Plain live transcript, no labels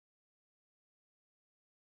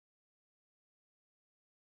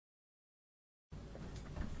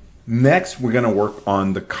Next, we're going to work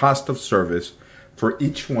on the cost of service for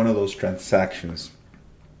each one of those transactions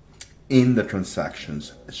in the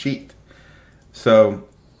transactions sheet. So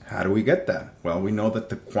how do we get that? Well, we know that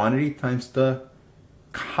the quantity times the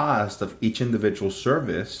cost of each individual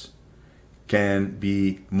service can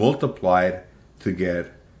be multiplied to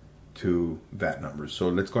get to that number. So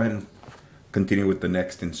let's go ahead and continue with the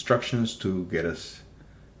next instructions to get us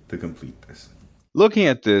to complete this. Looking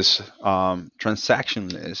at this transaction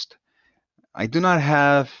list, I do not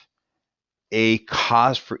have a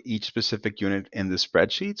cost for each specific unit in the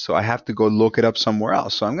spreadsheet, so I have to go look it up somewhere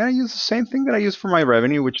else. So I'm going to use the same thing that I use for my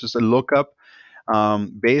revenue, which is a lookup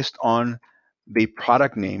based on the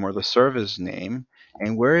product name or the service name.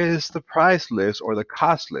 And where is the price list or the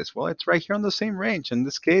cost list? Well, it's right here on the same range. In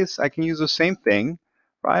this case, I can use the same thing,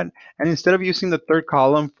 right? And instead of using the third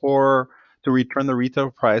column to return the retail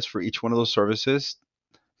price for each one of those services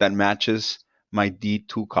that matches my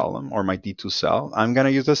D2 column or my D2 cell, I'm going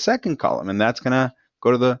to use the second column, and that's going to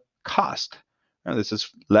go to the cost. Now, this is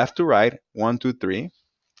left to right, 1, 2, 3,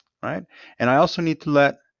 right? And I also need to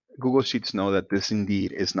let Google Sheets know that this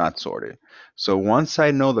indeed is not sorted. So once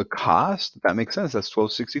I know the cost, that makes sense. That's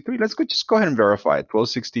 1263. Let's just go ahead and verify it.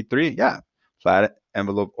 1263, yeah. Flat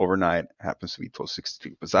envelope overnight happens to be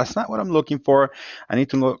 1263, but that's not what I'm looking for. I need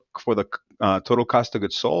to look for the total cost of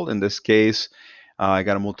goods sold. In this case, I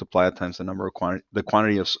got to multiply it times the number of the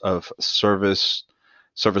quantity of services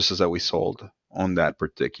that we sold on that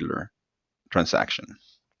particular transaction.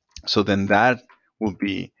 So then that will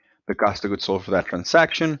be the cost of goods sold for that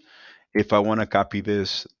transaction. If I want to copy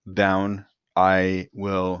this down, I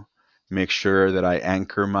will make sure that I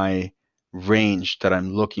anchor my range that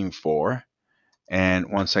I'm looking for.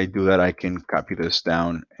 And once I do that, I can copy this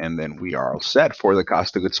down, and then we are all set for the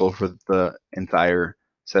cost of goods sold for the entire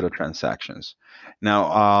set of transactions.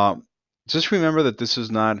 Now, just remember that this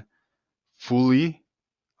is not fully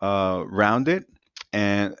rounded,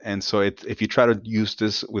 and so if you try to use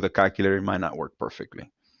this with a calculator, it might not work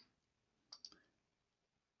perfectly.